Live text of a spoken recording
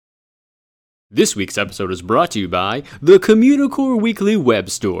This week's episode is brought to you by the Communicore Weekly web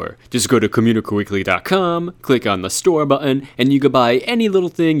store. Just go to CommunicoreWeekly.com, click on the store button, and you can buy any little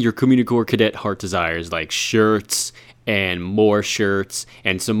thing your Communicore cadet heart desires, like shirts and more shirts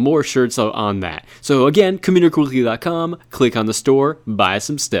and some more shirts on that. So again, CommunicoreWeekly.com, click on the store, buy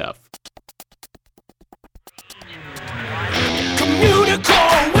some stuff.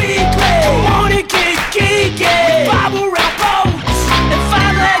 Communicore Weekly, wanna get geeky, bob around boats and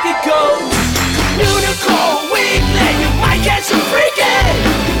five-legged goats. Communicore Weekly, you might get some freaky.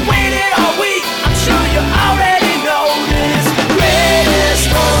 Wait it all week, I'm sure you already know this.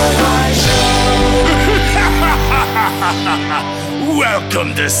 Greatest online show.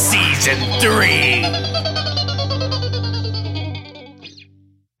 Welcome to Season 3.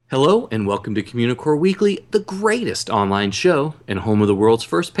 Hello and welcome to Communicore Weekly, the greatest online show and home of the world's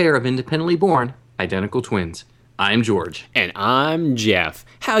first pair of independently born identical twins. I'm George. And I'm Jeff.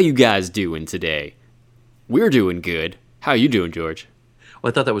 How you guys doing today? We're doing good. How you doing, George?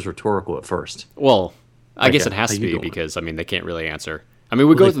 Well, I thought that was rhetorical at first. Well, I guess it how has to you be doing? because, they can't really answer. We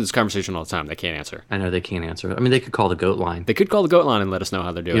go through this conversation all the time. They can't answer. I know they can't answer. They could call the goat line. They could call the goat line and let us know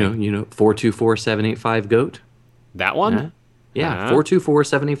how they're doing. You know, 424-785-GOAT. That one? Yeah,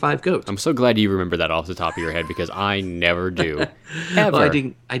 424-785-GOAT. I'm so glad you remember that off the top of your head because I never do. Ever. Well,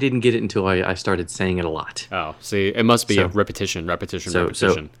 I didn't get it until I started saying it a lot. Oh, see, it must be a repetition.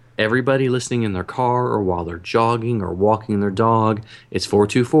 So everybody listening in their car or while they're jogging or walking their dog, it's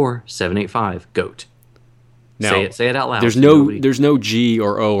 424-785-GOAT. Now, Say it out loud. There's no G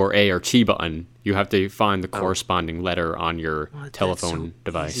or O or A or T button. You have to find the corresponding letter on your telephone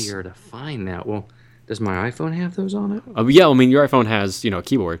device. It's easier to find that. Well, does my iPhone have those on it? Yeah, your iPhone has, a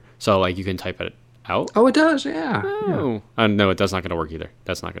keyboard, so you can type it out. Oh, it does, yeah. Oh, no, that's not going to work either.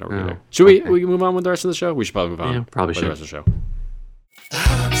 Should we move on with the rest of the show? We should probably move on. Yeah, probably with should. the rest of the show.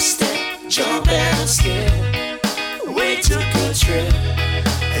 I'm step, jump, and I'm scared. We took a trip,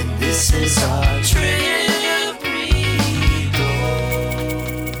 and this is our trip.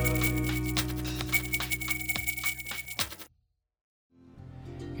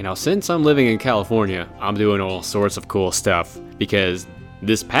 Now, since I'm living in California, I'm doing all sorts of cool stuff because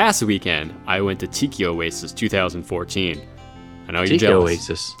this past weekend, I went to Tiki Oasis 2014. I know you're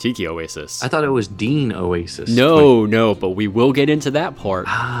jealous. Tiki Oasis. I thought it was Dean Oasis. No, but we will get into that part.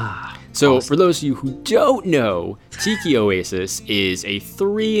 So, awesome. For those of you who don't know, Tiki Oasis is a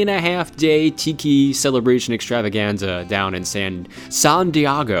 3.5-day Tiki celebration extravaganza down in San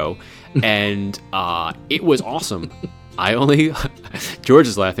Diego, and it was awesome. George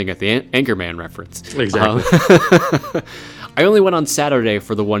is laughing at the Anchorman reference. Exactly. I only went on Saturday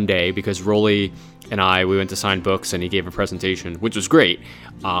for the one day because Rolly and we went to sign books and he gave a presentation, which was great.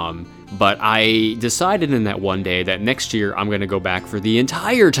 But I decided in that one day that next year I'm going to go back for the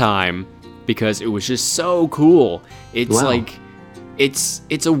entire time because it was just so cool. It's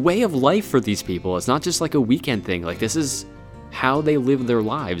it's a way of life for these people. It's not just like a weekend thing. This is how they live their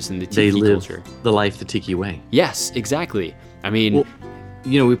lives in the Tiki culture. The life the Tiki way. Yes, exactly. We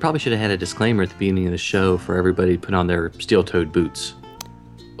probably should have had a disclaimer at the beginning of the show for everybody to put on their steel-toed boots.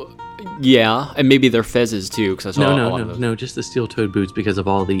 Yeah, and maybe their fezzes too, because I saw a lot of those. No, just the steel-toed boots because of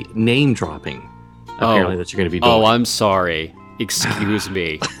all the name dropping. Apparently, that you're going to be doing. Oh, I'm sorry. Excuse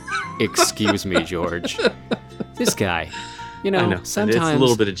me. Excuse me, George. This guy. I know. Sometimes It's a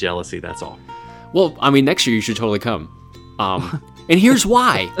little bit of jealousy. That's all. Well, next year you should totally come. And here's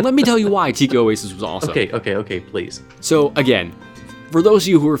why. Let me tell you why Tiki Oasis was awesome. Okay, please. So, again, for those of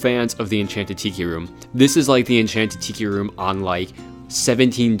you who are fans of the Enchanted Tiki Room, this is like the Enchanted Tiki Room on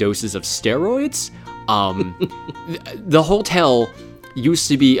 17 doses of steroids. The hotel used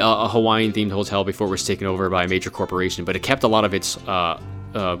to be a Hawaiian-themed hotel before it was taken over by a major corporation, but it kept a lot of its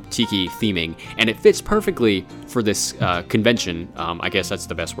Tiki theming, and it fits perfectly for this convention. I guess that's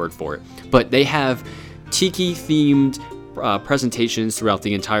the best word for it. But they have Tiki-themed presentations throughout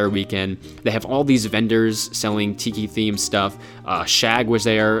the entire weekend. They have all these vendors selling Tiki themed stuff. Shag was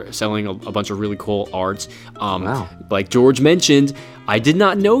there selling a bunch of really cool art. Wow. Like George mentioned, I did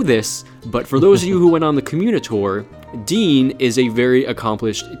not know this, but for those of you who went on the Communicore, Dean is a very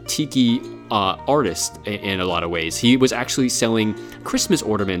accomplished Tiki artist in a lot of ways. He was actually selling Christmas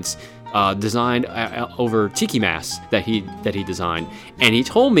ornaments designed over Tiki masks that he designed, and he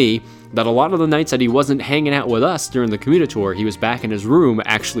told me that a lot of the nights that he wasn't hanging out with us during the Communicore, he was back in his room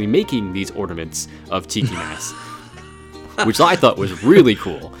actually making these ornaments of Tiki masks, which I thought was really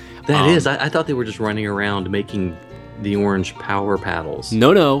cool. That is. I thought they were just running around making the orange power paddles.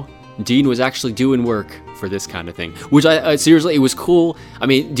 No. Dean was actually doing work for this kind of thing, which I seriously, it was cool. I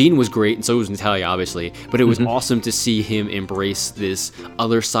mean, Dean was great, and so was Natalia, obviously, but it was awesome to see him embrace this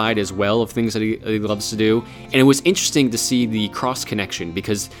other side as well of things that he loves to do. And it was interesting to see the cross connection,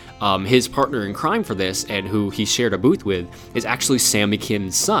 because his partner in crime for this, and who he shared a booth with, is actually Sammy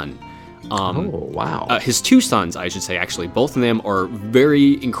Kim's son. Oh, wow. His two sons, I should say, actually. Both of them are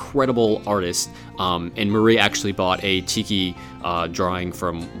very incredible artists, and Marie actually bought a tiki drawing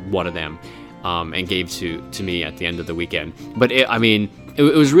from one of them and gave to me at the end of the weekend. But, it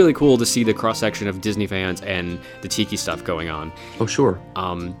was really cool to see the cross-section of Disney fans and the tiki stuff going on. Oh, sure.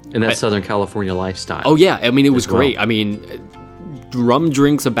 And that Southern California lifestyle. Oh, yeah. I mean, it was great. I mean, rum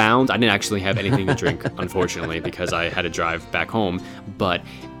drinks abound. I didn't actually have anything to drink, unfortunately, because I had to drive back home. But,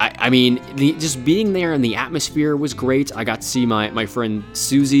 just being there and the atmosphere was great. I got to see my friend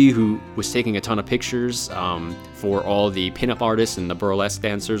Susie, who was taking a ton of pictures for all the pinup artists and the burlesque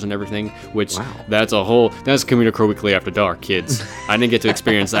dancers and everything, which that's Communicore Weekly After Dark, kids. I didn't get to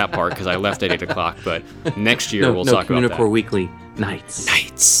experience that part because I left at 8 o'clock, but next year we'll talk about that. Communicore Weekly Nights.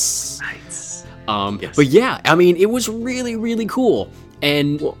 Yes. But yeah, I mean, it was really, really cool.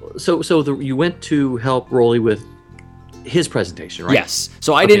 And you went to help Rolly with his presentation, right? Yes.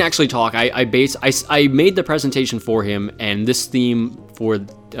 So I didn't actually talk. I made the presentation for him, and this theme for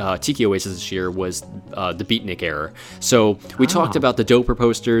Tiki Oasis this year was the Beatnik era. So we talked about the Doper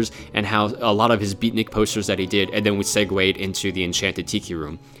posters and how a lot of his Beatnik posters that he did, and then we segued into the Enchanted Tiki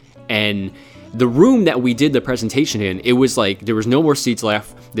Room. And the room that we did the presentation in, it was like there was no more seats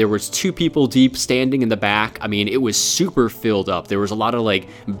left. There was 2 people deep standing in the back. I mean, it was super filled up. There was a lot of like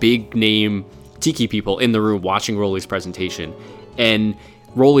big name tiki people in the room watching Rolly's presentation. And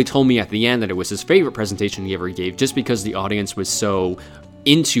Rolly told me at the end that it was his favorite presentation he ever gave, just because the audience was so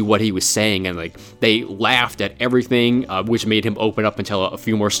into what he was saying, and like they laughed at everything, which made him open up and tell a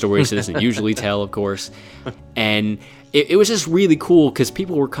few more stories he doesn't usually tell, of course. And it was just really cool because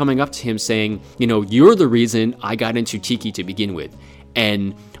people were coming up to him saying, you're the reason I got into tiki to begin with.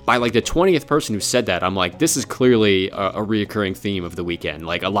 And by like the 20th person who said that, I'm like, this is clearly a reoccurring theme of the weekend.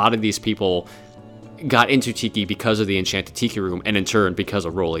 Like, a lot of these people got into tiki because of the Enchanted Tiki Room, and in turn because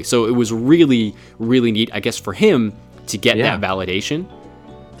of Rolly. So it was really, really neat, I guess, for him to get that validation.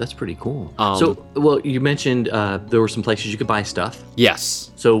 That's pretty cool. You mentioned there were some places you could buy stuff.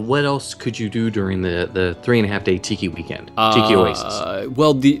 Yes. So what else could you do during the 3.5-day Tiki weekend? Tiki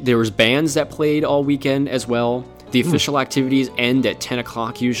Oasis. There was bands that played all weekend as well. The official activities end at 10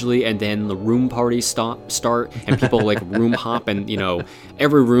 o'clock usually, and then the room parties start, and people like room hop, and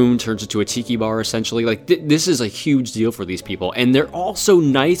every room turns into a tiki bar essentially. Like this is a huge deal for these people, and they're all so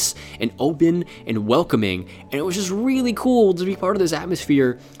nice and open and welcoming, and it was just really cool to be part of this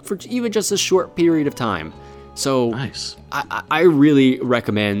atmosphere for even just a short period of time. So nice. I really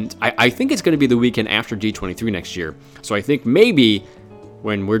recommend. I think it's going to be the weekend after D23 next year, so I think maybe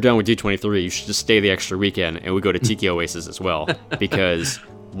when we're done with D23, you should just stay the extra weekend and we go to Tiki Oasis as well, because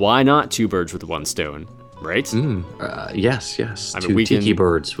why not 2 birds with 1 stone, right? Yes. Tiki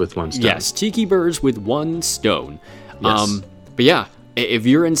birds with 1 stone. Yes, tiki birds with 1 stone. Yes. But yeah, if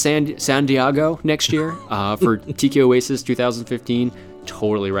you're in San Diego next year for Tiki Oasis 2015,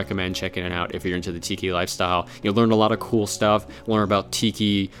 totally recommend checking it out if you're into the tiki lifestyle. You'll learn a lot of cool stuff, learn about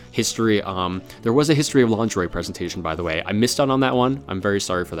tiki history. There was a history of lingerie presentation, by the way. I missed out on that one. I'm very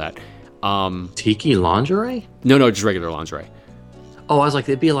sorry for that. Tiki lingerie? No, just regular lingerie. Oh, I was like,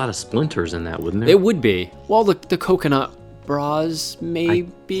 there'd be a lot of splinters in that, wouldn't there? It would be. Well, the coconut bras,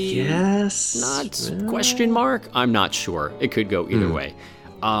 maybe. Yes. Not question mark? I'm not sure. It could go either way.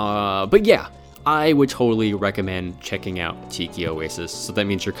 But yeah, I would totally recommend checking out Tiki Oasis. So that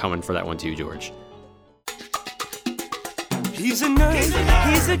means you're coming for that one too, George. He's a nerd,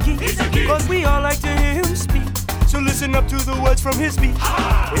 he's a geek, but we all like to hear him speak. So listen up to the words from his speech.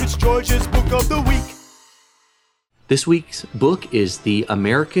 It's George's Book of the Week. This week's book is The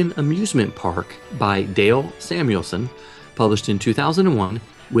American Amusement Park by Dale Samuelson, published in 2001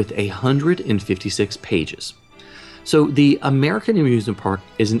 with 156 pages. So The American Amusement Park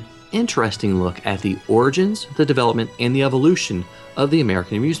is an interesting look at the origins, the development, and the evolution of the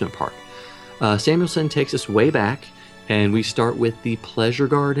American Amusement Park. Samuelson takes us way back, and we start with the pleasure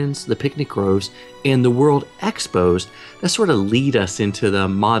gardens, the picnic groves, and the World Expos that sort of lead us into the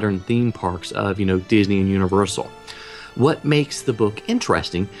modern theme parks of, Disney and Universal. What makes the book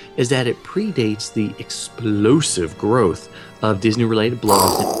interesting is that it predates the explosive growth of Disney-related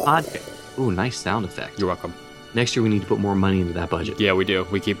blogs and podcasts. Ooh, nice sound effect. You're welcome. Next year we need to put more money into that budget. Yeah, we do.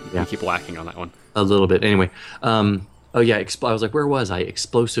 We keep lacking on that one. A little bit. Anyway, Oh yeah, I was like, where was I?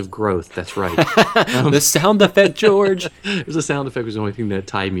 Explosive growth. That's right. The sound effect, George. It was a sound effect was the only thing that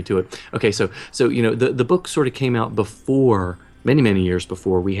tied me to it. Okay, so the book sort of came out before, many years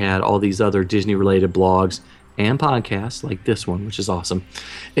before we had all these other Disney related blogs and podcasts like this one, which is awesome.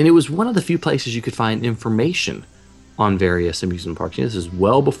 And it was one of the few places you could find information on various amusement parks. This is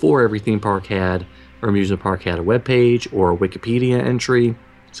well before every theme park had or amusement park had a webpage or a Wikipedia entry.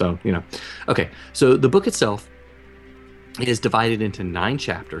 So okay. So the book itself is divided into 9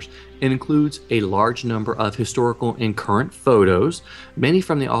 chapters and includes a large number of historical and current photos, many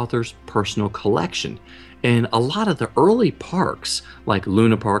from the author's personal collection. And a lot of the early parks, like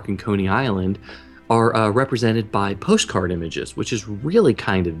Luna Park and Coney Island, are represented by postcard images, which is really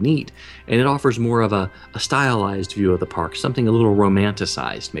kind of neat. And it offers more of a stylized view of the park, something a little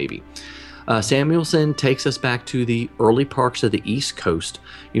romanticized maybe. Samuelson takes us back to the early parks of the East Coast,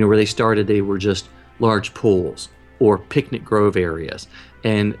 where they started, they were just large pools or picnic grove areas.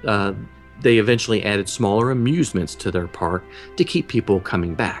 And they eventually added smaller amusements to their park to keep people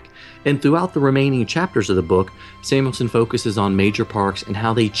coming back. And throughout the remaining chapters of the book, Samuelson focuses on major parks and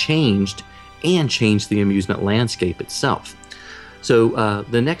how they changed the amusement landscape itself. So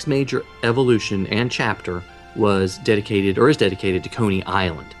the next major evolution and chapter is dedicated to Coney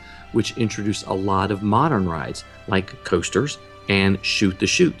Island, which introduced a lot of modern rides like coasters and Shoot the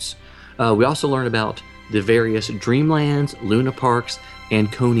Chutes. We also learn about the various Dreamlands, Luna Parks,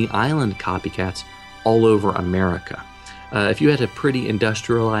 and Coney Island copycats all over America. If you had a pretty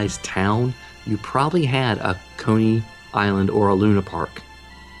industrialized town, you probably had a Coney Island or a Luna Park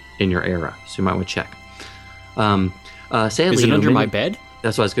in your era, so you might want to check. Sadly, is it under my bed?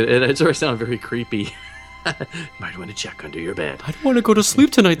 That's why it's good. It sort of sounded very creepy. Might want to check under your bed. I don't want to go to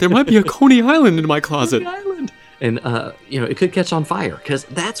sleep tonight. There might be a Coney Island in my closet. Coney Island. And, it could catch on fire, because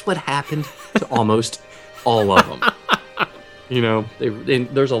that's what happened to almost all of them.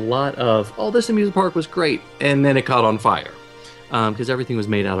 There's a lot of, this amusement park was great, and then it caught on fire, because everything was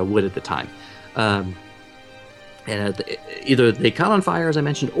made out of wood at the time. Either they caught on fire, as I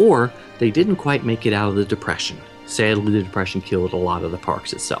mentioned, or they didn't quite make it out of the Depression. Sadly, the Depression killed a lot of the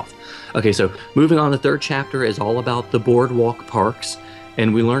parks itself. Okay, so moving on, the third chapter is all about the boardwalk parks,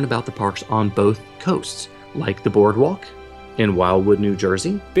 and we learn about the parks on both coasts, like the boardwalk in Wildwood, New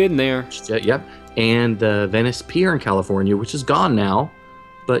Jersey. Been there. Yep. And the Venice Pier in California, which is gone now,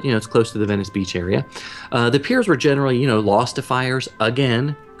 but, it's close to the Venice Beach area. The piers were generally, lost to fires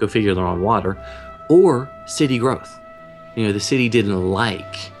again, go figure they're on water, or city growth. The city didn't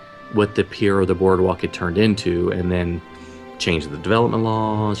like what the pier or the boardwalk had turned into, and then changed the development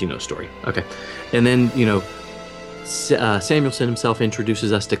laws, story. Okay. And then, Samuelson himself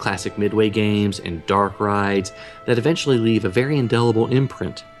introduces us to classic Midway games and dark rides that eventually leave a very indelible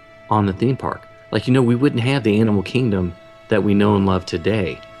imprint on the theme park. Like, we wouldn't have the Animal Kingdom that we know and love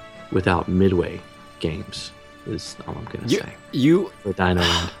today without Midway games, is all I'm going to say. For Dino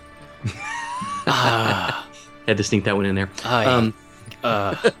Land. Had to sneak that one in there.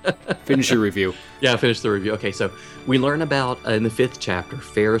 Finish your review. Yeah, finish the review. Okay, so we learn about, in the 5th chapter,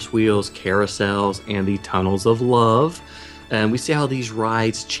 Ferris wheels, carousels, and the tunnels of love. And we see how these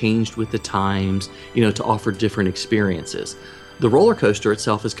rides changed with the times, to offer different experiences. The roller coaster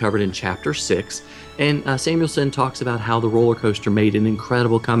itself is covered in chapter 6, and Samuelson talks about how the roller coaster made an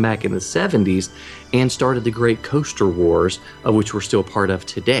incredible comeback in the 70s and started the great coaster wars, of which we're still part of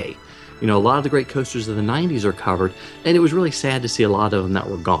today. A lot of the great coasters of the 90s are covered, and it was really sad to see a lot of them that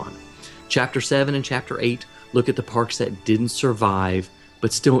were gone. Chapter 7 and Chapter 8 look at the parks that didn't survive,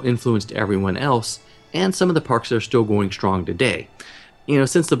 but still influenced everyone else, and some of the parks that are still going strong today.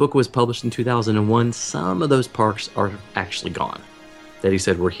 Since the book was published in 2001, some of those parks are actually gone. That he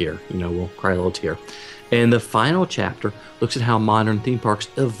said we're here. We'll cry a little tear. And the final chapter looks at how modern theme parks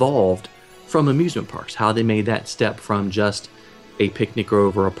evolved from amusement parks, how they made that step from just a picnic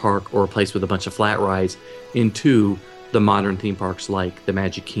grove or a park or a place with a bunch of flat rides into the modern theme parks like the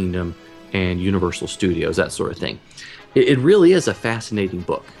Magic Kingdom and Universal Studios, that sort of thing. It really is a fascinating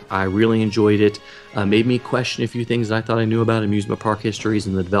book. I really enjoyed it. Made me question a few things that I thought I knew about amusement park histories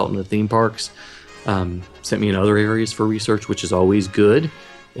and the development of theme parks. Sent me in other areas for research, which is always good.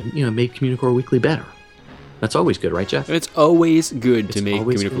 And, made Communicore Weekly better. That's always good, right, Jeff? It's always good to make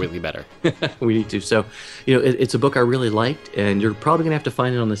Communicore Weekly better. We need to. So, it's a book I really liked, and you're probably going to have to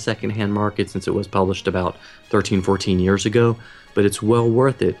find it on the secondhand market since it was published about 13, 14 years ago. But it's well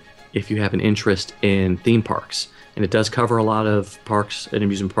worth it if you have an interest in theme parks. And it does cover a lot of parks and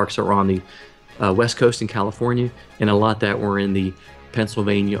amusement parks that were on the West Coast in California, and a lot that were in the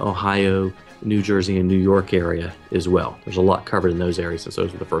Pennsylvania, Ohio, New Jersey, and New York area as well. There's a lot covered in those areas since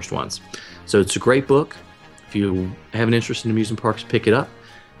those were the first ones. So it's a great book. If you have an interest in amusement parks, pick it up.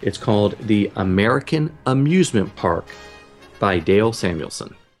 It's called The American Amusement Park by Dale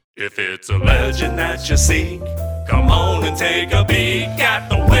Samuelson. If it's a legend that you seek, come on and take a peek at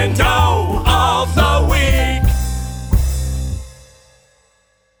the window of the week.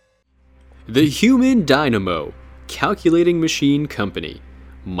 The Human Dynamo Calculating Machine Company.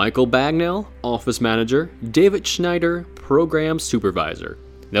 Michael Bagnell, Office Manager. David Schneider, Program Supervisor.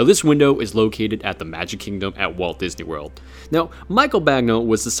 Now, this window is located at the Magic Kingdom at Walt Disney World. Now, Michael Bagnell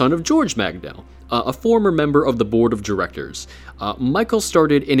was the son of George Bagnell, a former member of the board of directors. Michael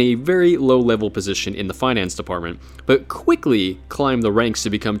started in a very low-level position in the finance department, but quickly climbed the ranks to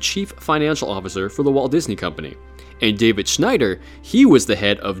become chief financial officer for the Walt Disney Company. And David Schneider, he was the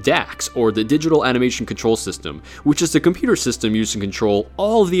head of DAX, or the Digital Animation Control System, which is the computer system used to control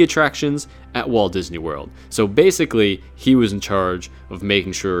all of the attractions at Walt Disney World. So basically, he was in charge of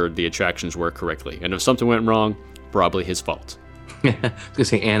making sure the attractions worked correctly. And if something went wrong, probably his fault. I was going to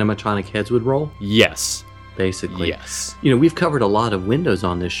say animatronic heads would roll? Yes. Basically. Yes. You know, we've covered a lot of windows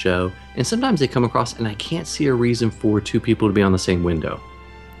on this show, and sometimes they come across, and I can't see a reason for two people to be on the same window.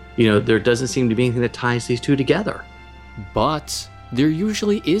 You know, there doesn't seem to be anything that ties these two together. But there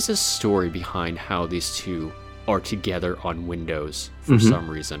usually is a story behind how these two are together on windows for some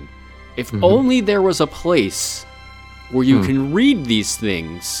reason. If only there was a place where you can read these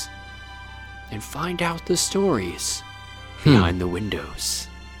things and find out the stories behind the windows.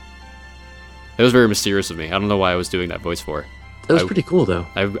 That was very mysterious of me. I don't know why I was doing that voice for. That was pretty cool, though.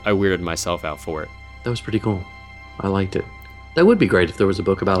 I weirded myself out for it. That was pretty cool. I liked it. That would be great if there was a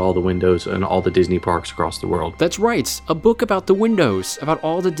book about all the windows and all the Disney parks across the world. That's right. A book about the windows, about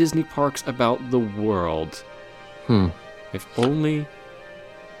all the Disney parks about the world. If only...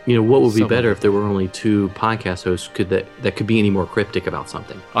 You know, what would be better if there were only two podcast hosts that could be any more cryptic about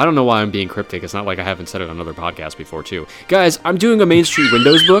something? I don't know why I'm being cryptic. It's not like I haven't said it on other podcasts before, too. Guys, I'm doing a Main Street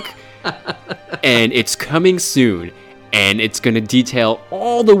Windows book, and it's coming soon. And it's going to detail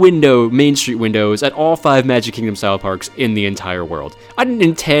all the Main Street windows at all 5 Magic Kingdom style parks in the entire world. I didn't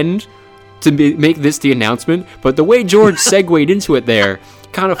intend to make this the announcement, but the way George segued into it there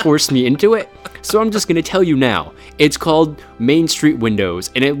kind of forced me into it. So I'm just going to tell you now. It's called Main Street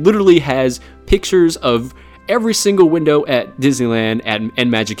Windows, and it literally has pictures of every single window at Disneyland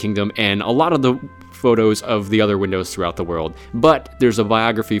and Magic Kingdom, and a lot of the photos of the other windows throughout the world. But there's a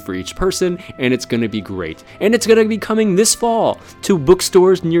biography for each person, and it's going to be great. And it's going to be coming this fall to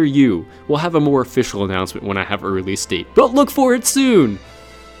bookstores near you. We'll have a more official announcement when I have a release date, but look for it soon.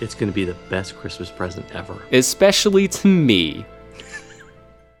 It's going to be the best Christmas present ever. Especially to me.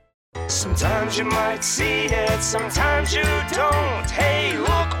 Sometimes you might see it, sometimes you don't. Hey,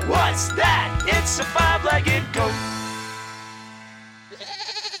 look, what's that? It's a 5-legged goat.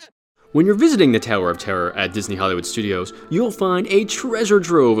 When you're visiting the Tower of Terror at Disney Hollywood Studios, you'll find a treasure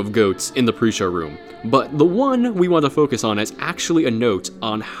trove of goats in the pre-show room. But the one we want to focus on is actually a note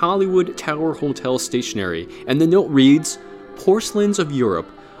on Hollywood Tower Hotel stationery, and the note reads, "Porcelains of Europe,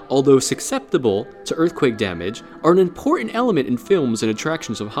 although susceptible to earthquake damage, are an important element in films and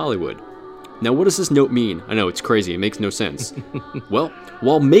attractions of Hollywood." Now, what does this note mean? I know, it's crazy, it makes no sense. Well,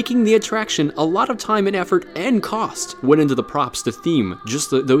 while making the attraction, a lot of time and effort and cost went into the props to theme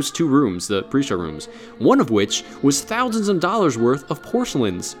just those 2 rooms, the pre-show rooms, one of which was thousands of dollars worth of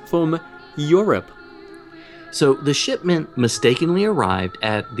porcelains from Europe. So the shipment mistakenly arrived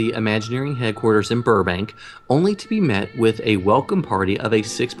at the Imagineering headquarters in Burbank, only to be met with a welcome party of a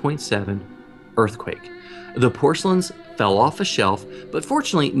 6.7 earthquake. The porcelains fell off a shelf, but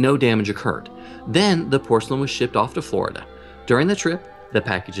fortunately no damage occurred. Then the porcelain was shipped off to Florida. During the trip, the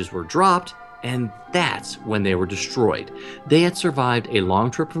packages were dropped, and that's when they were destroyed. They had survived a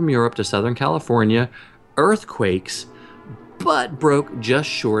long trip from Europe to Southern California, earthquakes, but broke just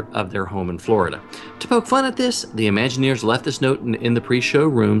short of their home in Florida. To poke fun at this, the Imagineers left this note in the pre-show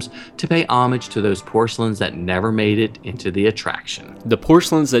rooms to pay homage to those porcelains that never made it into the attraction. The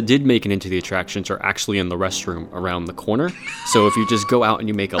porcelains that did make it into the attractions are actually in the restroom around the corner. So if you just go out and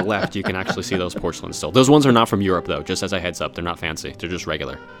you make a left, you can actually see those porcelains still. Those ones are not from Europe, though, just as a heads up. They're not fancy. They're just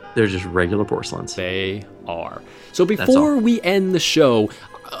regular. They're just regular porcelains. They are. So before we end the show,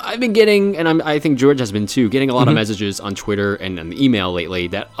 I've been getting, and I think George has been too, getting a lot of messages on Twitter and on the email lately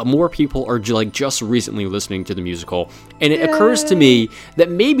that more people are just recently listening to the musical. And it occurs to me that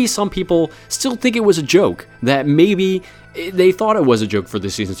maybe some people still think it was a joke, that maybe They thought it was a joke for the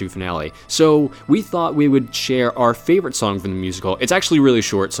season 2 finale. So we thought we would share our favorite song from the musical. It's actually really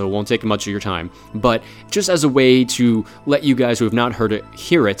short, so it won't take much of your time. But just as a way to let you guys who have not heard it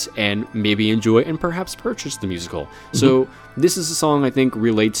hear it and maybe enjoy it and perhaps purchase the musical. So this is a song I think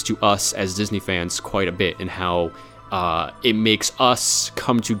relates to us as Disney fans quite a bit, and how it makes us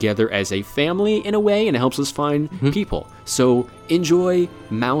come together as a family in a way, and it helps us find people. So enjoy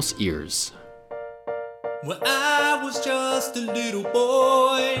Mouse Ears. When I was just a little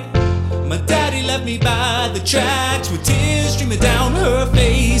boy, my daddy left me by the tracks with tears streaming down her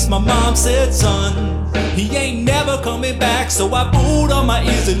face. My mom said, son, he ain't never coming back. So I pulled on my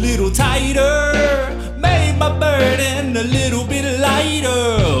ears a little tighter, made my burden a little bit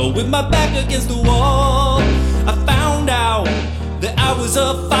lighter. With my back against the wall, I found out that I was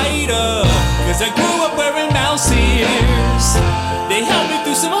a fighter, 'cause I grew up wearing mouse ears. They helped me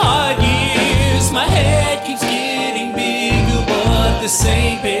through some hard years. My head keeps getting bigger, but the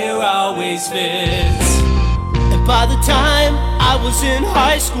same pair always fits. And by the time I was in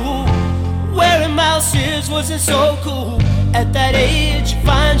high school, wearing mouse ears wasn't so cool. At that age, you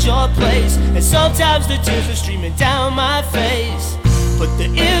find your place, and sometimes the tears are streaming down my face. But the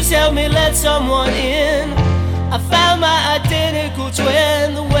ears helped me let someone in. I found my identical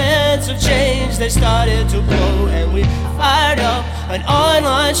twin. The winds of change, they started to blow, and we fired up an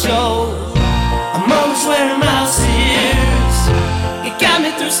online show. I'm always wearing mouse ears. It got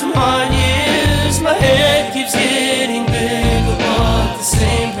me through some hard years. My head keeps getting bigger, but the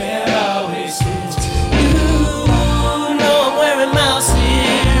same pair always fits. You know I'm wearing mouse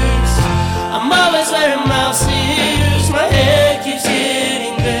ears. I'm always wearing mouse ears. My head keeps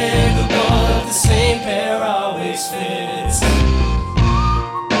getting bigger, but the same pair always fits.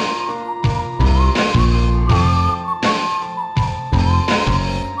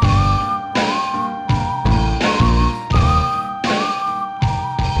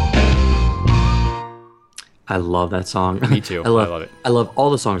 I love that song. Me too. I love it. I love all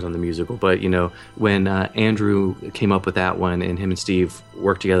the songs on the musical, but when Andrew came up with that one and him and Steve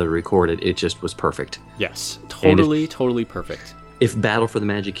worked together to record it, it just was perfect. Yes, totally perfect. If Battle for the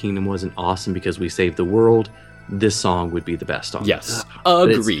Magic Kingdom wasn't awesome because we saved the world, this song would be the best song. Yes,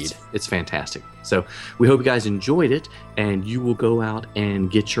 agreed. It's fantastic. So we hope you guys enjoyed it, and you will go out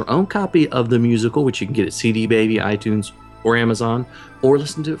and get your own copy of the musical, which you can get at CD Baby, iTunes, or Amazon, or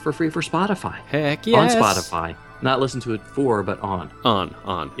listen to it for free for Spotify. Heck yes. On Spotify. Not listen to it for, but on. On.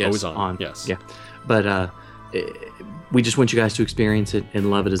 Yes, always on. Yes. Yeah. But we just want you guys to experience it and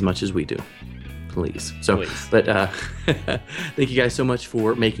love it as much as we do. Please. But thank you guys so much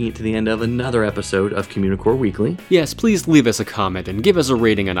for making it to the end of another episode of Communicore Weekly. Yes, please leave us a comment and give us a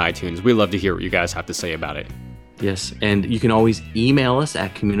rating on iTunes. We love to hear what you guys have to say about it. Yes, and you can always email us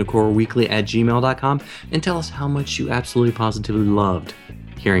at communicoreweekly@gmail.com and tell us how much you absolutely positively loved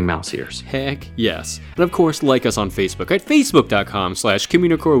hearing Mouse Ears. Heck yes. And of course, like us on Facebook at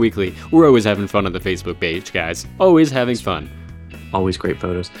facebook.com/Communicore Weekly. We're always having fun on the Facebook page, guys. Always having fun. Always great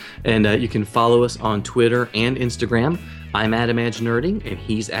photos. And you can follow us on Twitter and Instagram. I'm at Imaginerding, and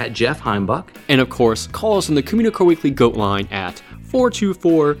he's at Jeff Heimbuck. And of course, call us on the Communicore Weekly GOAT line at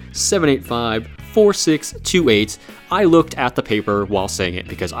 424-785-4628. I looked at the paper while saying it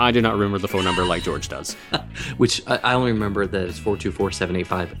because I do not remember the phone number like George does. Which I only remember that it's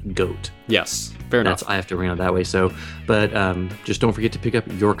 424-785-GOAT. Yes, fair enough. I have to ring it that way. So, but just don't forget to pick up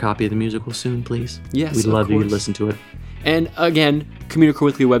your copy of the musical soon, please. Yes, we'd love you to listen to it. And again, Communicore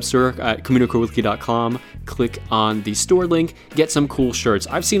Weekly web store at communicoreweekly.com. Click on the store link, get some cool shirts.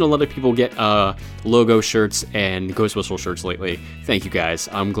 I've seen a lot of people get logo shirts and Ghost Whistle shirts lately. Thank you guys.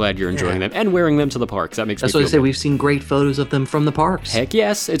 I'm glad you're enjoying them and wearing them to the parks. That makes me feel That's what I say. good. We've seen great photos of them from the parks. Heck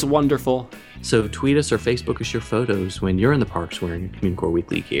yes, it's wonderful. So tweet us or Facebook us your photos when you're in the parks wearing Communicore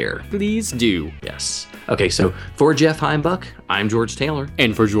Weekly gear. Please do. Yes. Okay, so for Jeff Heimbuck, I'm George Taylor.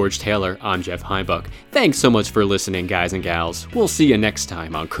 And for George Taylor, I'm Jeff Heimbuck. Thanks so much for listening, guys and gals. We'll see you next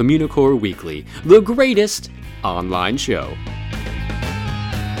time on Communicore Weekly, the greatest online show.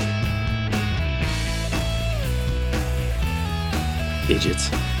 Idiots.